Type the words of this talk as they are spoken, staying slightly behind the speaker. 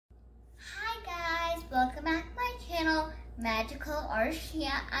Magical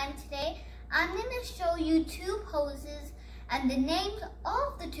Arshia, and today I'm going to show you two poses, and the names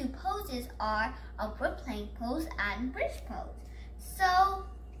of the two poses are upward plank pose and bridge pose. So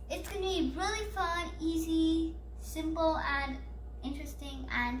it's going to be really fun, easy, simple, and interesting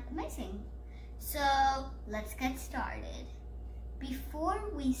and amazing. So let's get started. Before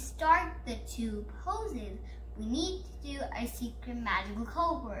we start the two poses, we need to do our secret magical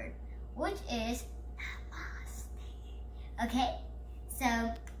code word, which is namaste. Okay,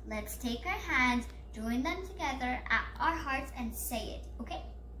 so let's take our hands, join them together at our hearts and say it, okay?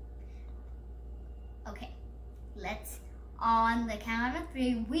 Okay, let's, on the count of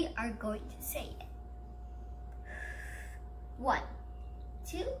 3, we are going to say it. 1,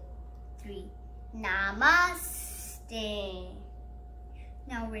 2, 3, namaste.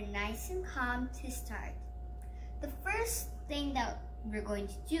 Now we're nice and calm to start. The first thing that we're going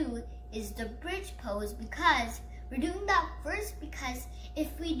to do is the bridge pose, because we're doing that first because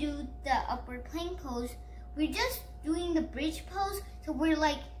if we do the upward plank pose, we're just doing the bridge pose, so we're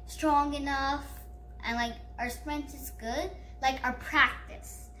like strong enough and like our strength is good, like our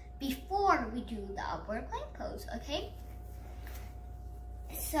practice before we do the upward plank pose, okay?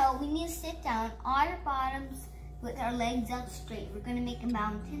 So we need to sit down on our bottoms with our legs out straight. We're gonna make a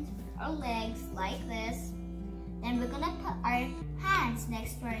mountain with our legs like this. Then we're gonna put our hands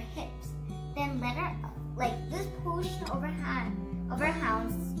next to our hips. Then let our, like this portion of our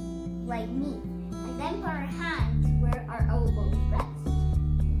hands like me. And then put our hands where our elbows rest.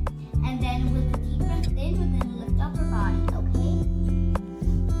 And then with a deep breath in, we're gonna lift up our body, okay?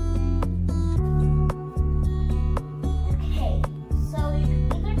 Okay, so you can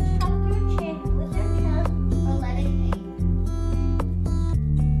either tuck your chin with your chest or let it hang.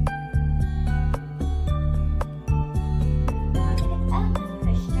 Now to get out of this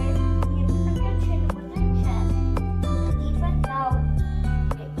posture, you tuck your chin with your chest, with a deep breath out,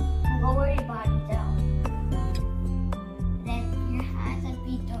 okay, lower your body down. Then your hands and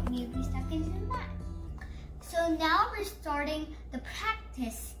feet don't need to be stuck into the mat. So now we're starting the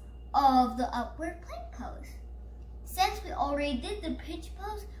practice of the upward plank pose. Since we already did the bridge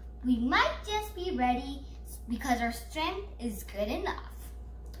pose, we might just be ready because our strength is good enough.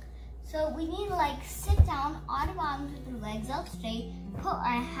 So we need to like sit down on the bottom with our legs out straight, put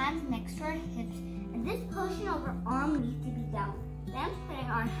our hands next to our hips, and this portion of our arm needs to be down. Then putting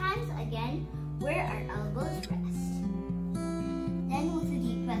our hands again where our elbows rest. Then with a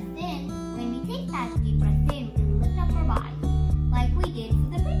deep breath in, when we take that deep breath in, we can lift up our body like we did for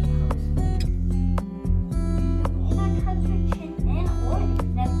the bridge pose. You can either tuck your chin in or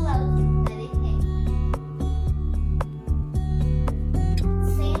neck out and let it hang.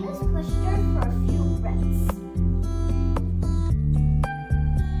 Stay in this posture for a few breaths.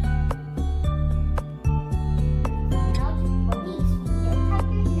 Now to release, you tuck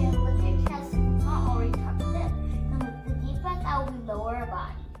your chin with your chest if it's not already tucked in. Then with the deep breath out, we lower our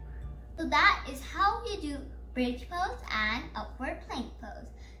body. So that is how you do bridge pose and upward plank pose.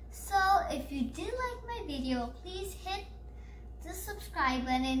 So if you did like my video, please hit the subscribe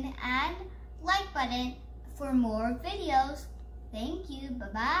button and like button for more videos. Thank you.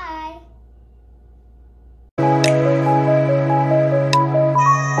 Bye-bye.